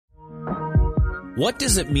What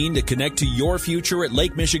does it mean to connect to your future at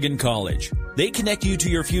Lake Michigan College? They connect you to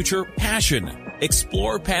your future passion.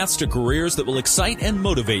 Explore paths to careers that will excite and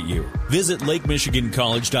motivate you. Visit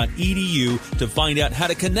lakemichigancollege.edu to find out how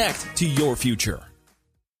to connect to your future.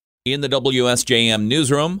 In the WSJM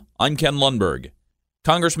newsroom, I'm Ken Lundberg.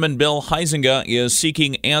 Congressman Bill Huizenga is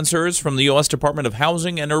seeking answers from the U.S. Department of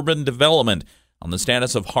Housing and Urban Development on the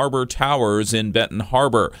status of Harbor Towers in Benton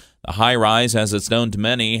Harbor. The high-rise, as it's known to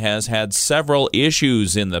many, has had several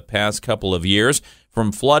issues in the past couple of years,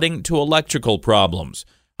 from flooding to electrical problems.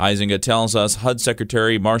 Huizenga tells us HUD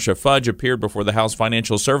Secretary Marcia Fudge appeared before the House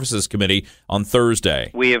Financial Services Committee on Thursday.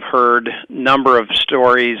 We have heard a number of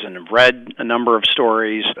stories and have read a number of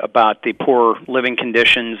stories about the poor living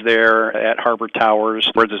conditions there at Harbor Towers,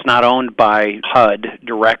 where it's not owned by HUD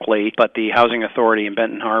directly, but the Housing Authority in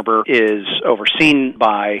Benton Harbor is overseen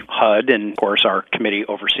by HUD, and of course our committee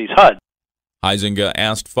oversees HUD. Huizenga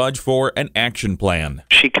asked Fudge for an action plan.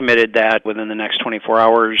 She committed that within the next 24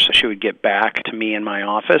 hours she would get back to me in my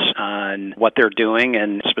office on what they're doing,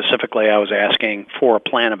 and specifically I was asking for a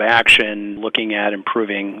plan of action looking at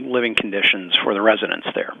improving living conditions for the residents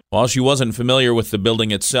there. While she wasn't familiar with the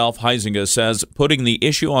building itself, Huizenga says putting the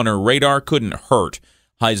issue on her radar couldn't hurt.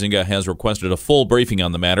 Huizenga has requested a full briefing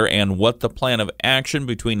on the matter and what the plan of action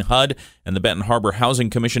between HUD and the Benton Harbor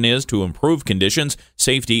Housing Commission is to improve conditions,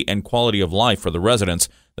 safety, and quality of life for the residents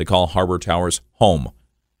they call Harbor Towers home.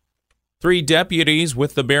 3 deputies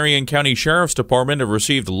with the Berrien County Sheriff's Department have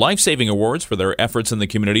received life-saving awards for their efforts in the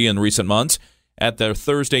community in recent months. At the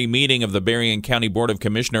Thursday meeting of the Berrien County Board of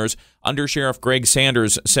Commissioners, Under Sheriff Greg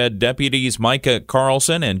Sanders said deputies Micah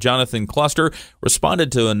Carlson and Jonathan Cluster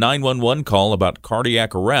responded to a 911 call about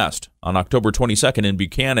cardiac arrest on October 22nd in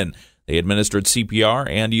Buchanan. They administered CPR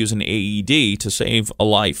and used an AED to save a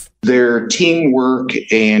life. Their teamwork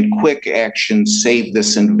and quick action saved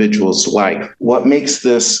this individual's life. What makes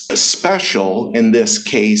this special in this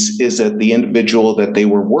case is that the individual that they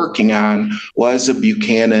were working on was a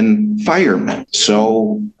Buchanan fireman.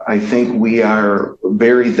 So I think we are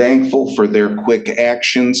very thankful for their quick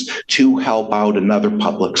actions to help out another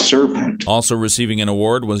public servant. Also receiving an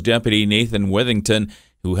award was Deputy Nathan Withington,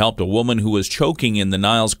 who helped a woman who was choking in the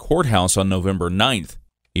Niles courthouse on November 9th.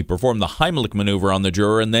 He performed the Heimlich maneuver on the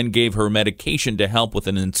juror and then gave her medication to help with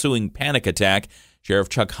an ensuing panic attack. Sheriff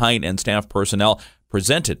Chuck Hite and staff personnel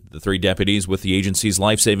presented the 3 deputies with the agency's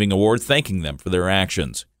life-saving award, thanking them for their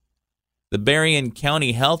actions. The Berrien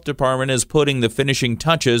County Health Department is putting the finishing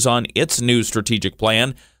touches on its new strategic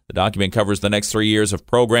plan. The document covers the next 3 years of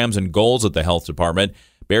programs and goals at the health department.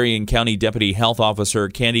 Berrien County Deputy Health Officer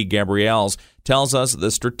Candy Gabriels tells us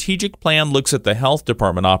the strategic plan looks at the health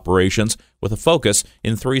department operations with a focus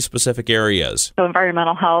in 3 specific areas. So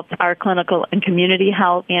environmental health, our clinical and community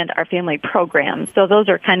health, and our family programs. So those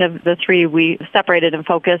are kind of the 3 we separated and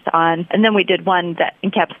focused on. And then we did one that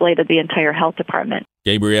encapsulated the entire health department.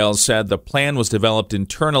 Gabriels said the plan was developed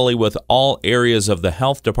internally with all areas of the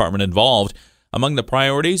health department involved. Among the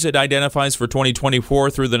priorities it identifies for 2024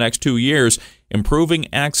 through the next 2 years, improving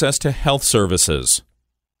access to health services.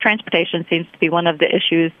 Transportation seems to be one of the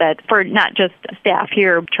issues that for not just staff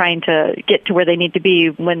here trying to get to where they need to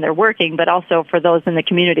be when they're working, but also for those in the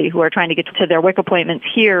community who are trying to get to their WIC appointments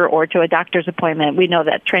here or to a doctor's appointment. We know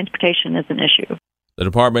that transportation is an issue. The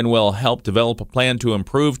department will help develop a plan to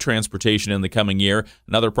improve transportation in the coming year.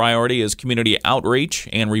 Another priority is community outreach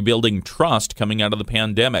and rebuilding trust coming out of the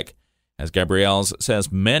pandemic. As Gabriels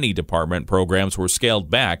says, many department programs were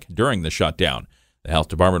scaled back during the shutdown. The health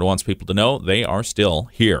department wants people to know they are still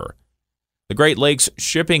here. The Great Lakes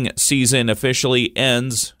shipping season officially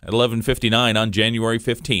ends at 11:59 on January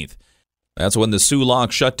 15th. That's when the Soo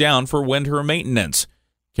Lock shut down for winter maintenance.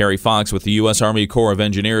 Carrie Fox with the U.S. Army Corps of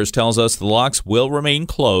Engineers tells us the locks will remain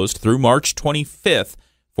closed through March 25th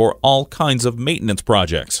for all kinds of maintenance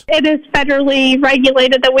projects. It is federally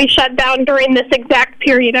regulated that we shut down during this exact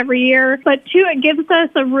period every year. But two, it gives us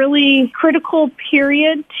a really critical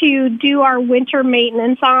period to do our winter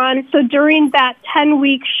maintenance on. So during that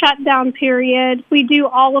 10-week shutdown period, we do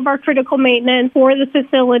all of our critical maintenance for the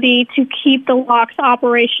facility to keep the locks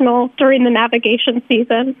operational during the navigation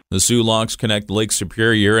season. The Soo Locks connect Lake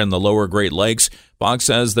Superior and the lower Great Lakes. Fox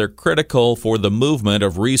says they're critical for the movement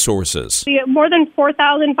of resources. We have more than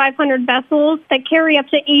 4,500 vessels that carry up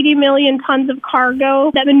to 80 million tons of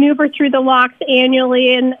cargo that maneuver through the locks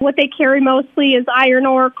annually, and what they carry mostly is iron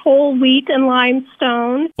ore, coal, wheat, and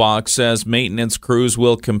limestone. Fox says maintenance crews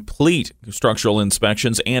will complete structural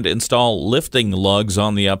inspections and install lifting lugs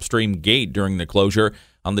on the upstream gate during the closure.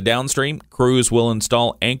 On the downstream, crews will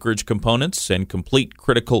install anchorage components and complete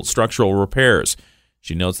critical structural repairs.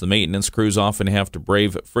 She notes the maintenance crews often have to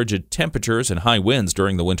brave frigid temperatures and high winds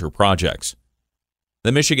during the winter projects.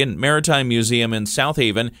 The Michigan Maritime Museum in South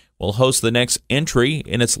Haven will host the next entry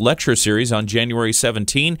in its lecture series on January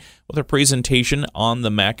 17 with a presentation on the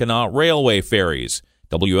Mackinac Railway ferries.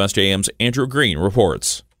 WSJM's Andrew Green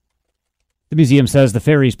reports. The museum says the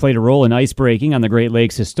ferries played a role in icebreaking on the Great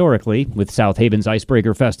Lakes historically. With South Haven's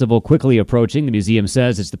Icebreaker Festival quickly approaching, the museum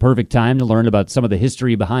says it's the perfect time to learn about some of the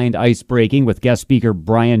history behind icebreaking with guest speaker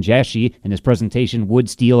Brian Jaschy in his presentation Wood,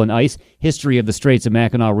 Steel, and Ice, History of the Straits of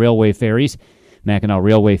Mackinac Railway Ferries. Mackinac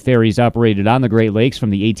Railway ferries operated on the Great Lakes from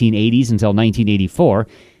the 1880s until 1984.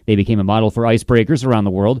 They became a model for icebreakers around the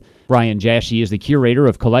world. Brian Jaschy is the curator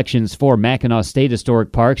of collections for Mackinac State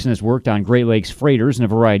Historic Parks and has worked on Great Lakes freighters in a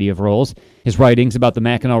variety of roles. His writings about the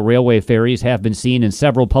Mackinac Railway ferries have been seen in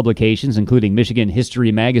several publications, including Michigan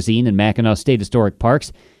History Magazine and Mackinac State Historic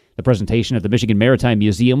Parks. The presentation at the Michigan Maritime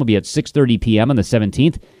Museum will be at 6:30 p.m. on the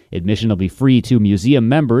 17th. Admission will be free to museum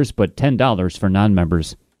members, but $10 for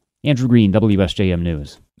non-members. Andrew Green, WSJM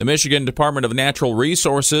News. The Michigan Department of Natural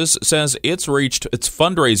Resources says it's reached its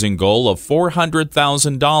fundraising goal of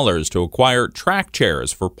 $400,000 to acquire track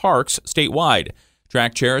chairs for parks statewide.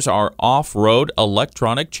 Track chairs are off-road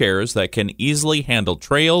electronic chairs that can easily handle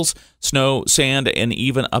trails, snow, sand, and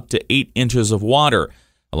even up to 8 inches of water,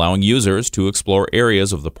 allowing users to explore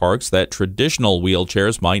areas of the parks that traditional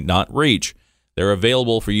wheelchairs might not reach. They're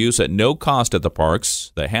available for use at no cost at the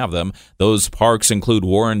parks that have them. Those parks include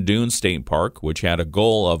Warren Dunes State Park, which had a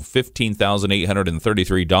goal of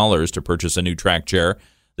 $15,833 to purchase a new track chair.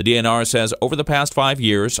 The DNR says over the past 5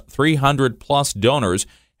 years, 300-plus donors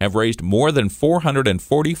have raised more than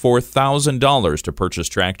 $444,000 to purchase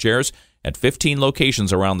track chairs at 15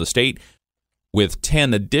 locations around the state, with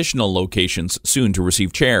 10 additional locations soon to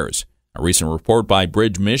receive chairs. A recent report by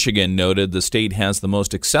Bridge, Michigan noted the state has the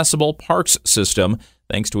most accessible parks system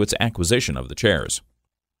thanks to its acquisition of the chairs.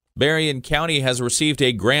 Berrien County has received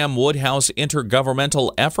a Graham Woodhouse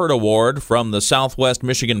Intergovernmental Effort Award from the Southwest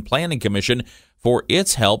Michigan Planning Commission for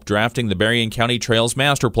its help drafting the Berrien County Trails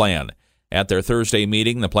Master Plan. At their Thursday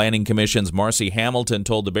meeting, the Planning Commission's Marcy Hamilton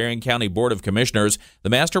told the Berrien County Board of Commissioners the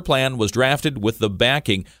master plan was drafted with the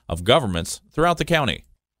backing of governments throughout the county.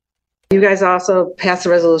 You guys also passed a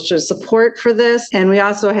resolution of support for this, and we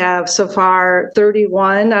also have so far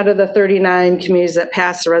 31 out of the 39 communities that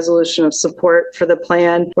passed a resolution of support for the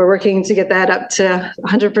plan. We're working to get that up to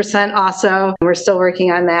 100% also. We're still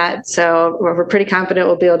working on that, so we're pretty confident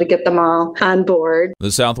we'll be able to get them all on board.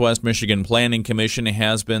 The Southwest Michigan Planning Commission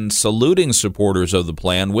has been saluting supporters of the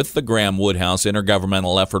plan with the Graham Woodhouse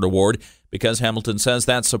Intergovernmental Effort Award because Hamilton says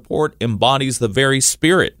that support embodies the very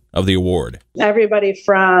spirit of the award. Everybody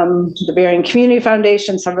from the Berrien Community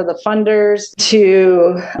Foundation, some of the funders,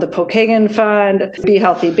 to the Pokagon Fund, Be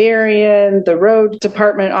Healthy Berrien, the road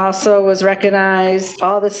department also was recognized,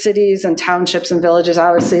 all the cities and townships and villages,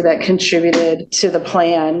 obviously, that contributed to the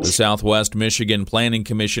plan. The Southwest Michigan Planning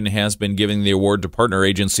Commission has been giving the award to partner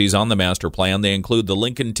agencies on the master plan. They include the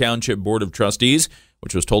Lincoln Township Board of Trustees,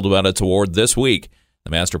 which was told about its award this week. The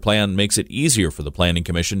master plan makes it easier for the Planning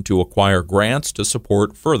Commission to acquire grants to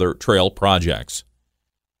support further trail projects.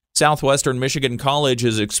 Southwestern Michigan College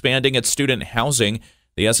is expanding its student housing.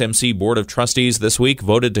 The SMC Board of Trustees this week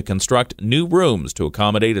voted to construct new rooms to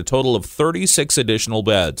accommodate a total of 36 additional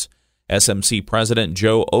beds. SMC President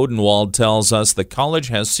Joe Odenwald tells us the college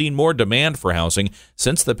has seen more demand for housing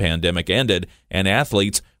since the pandemic ended and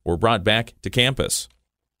athletes were brought back to campus.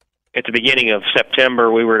 At the beginning of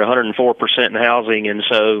September, we were at 104% in housing, and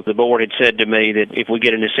so the board had said to me that if we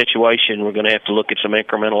get in this situation, we're going to have to look at some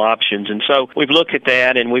incremental options. And so we've looked at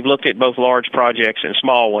that, and we've looked at both large projects and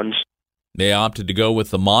small ones. They opted to go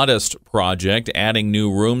with the modest project, adding new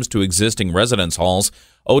rooms to existing residence halls.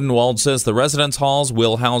 Odenwald says the residence halls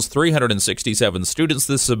will house 367 students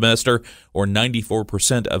this semester, or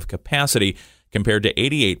 94% of capacity, compared to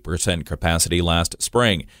 88% capacity last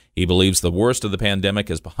spring. He believes the worst of the pandemic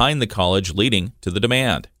is behind the college, leading to the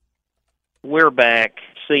demand. We're back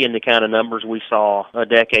seeing the kind of numbers we saw a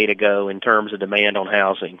decade ago in terms of demand on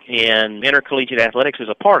housing. And intercollegiate athletics is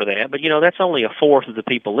a part of that, but, that's only a fourth of the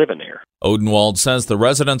people living there. Odenwald says the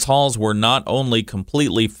residence halls were not only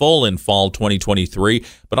completely full in fall 2023,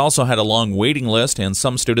 but also had a long waiting list, and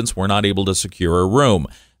some students were not able to secure a room.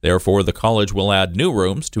 Therefore, the college will add new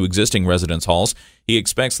rooms to existing residence halls. He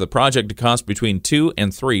expects the project to cost between $2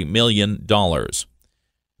 and $3 million.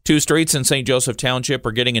 2 streets in St. Joseph Township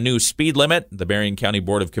are getting a new speed limit. The Berrien County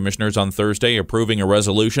Board of Commissioners on Thursday approving a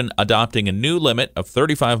resolution adopting a new limit of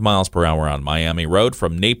 35 miles per hour on Miami Road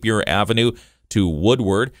from Napier Avenue to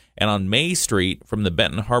Woodward and on May Street from the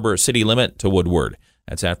Benton Harbor city limit to Woodward.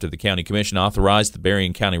 That's after the county commission authorized the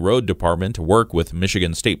Berrien County Road Department to work with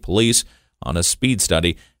Michigan State Police on a speed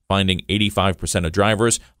study, finding 85% of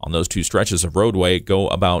drivers on those two stretches of roadway go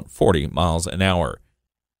about 40 miles an hour.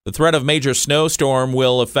 The threat of major snowstorm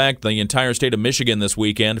will affect the entire state of Michigan this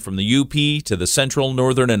weekend. From the UP to the central,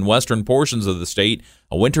 northern, and western portions of the state,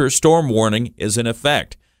 a winter storm warning is in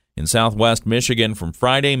effect. In southwest Michigan from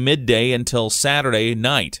Friday midday until Saturday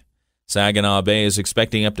night. Saginaw Bay is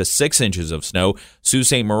expecting up to 6 inches of snow. Sault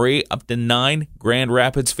Ste. Marie up to 9. Grand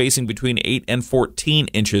Rapids facing between 8 and 14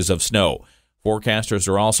 inches of snow. Forecasters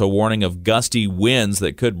are also warning of gusty winds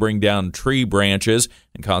that could bring down tree branches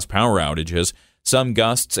and cause power outages. Some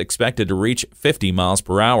gusts expected to reach 50 miles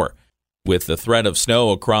per hour. With the threat of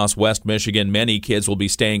snow across West Michigan, many kids will be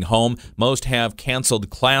staying home. Most have canceled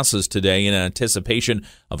classes today in anticipation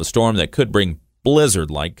of a storm that could bring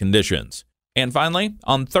blizzard-like conditions. And finally,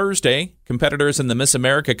 on Thursday, competitors in the Miss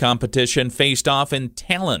America competition faced off in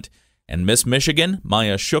talent. And Miss Michigan,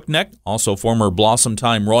 Maya Shuknek, also former Blossom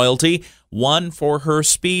Time royalty, won for her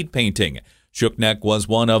speed painting. Shuknek was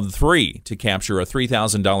one of 3 to capture a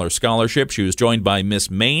 $3,000 scholarship. She was joined by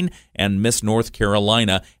Miss Maine and Miss North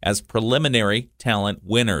Carolina as preliminary talent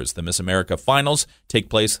winners. The Miss America finals take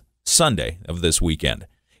place Sunday of this weekend.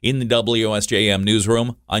 In the WSJM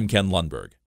newsroom, I'm Ken Lundberg.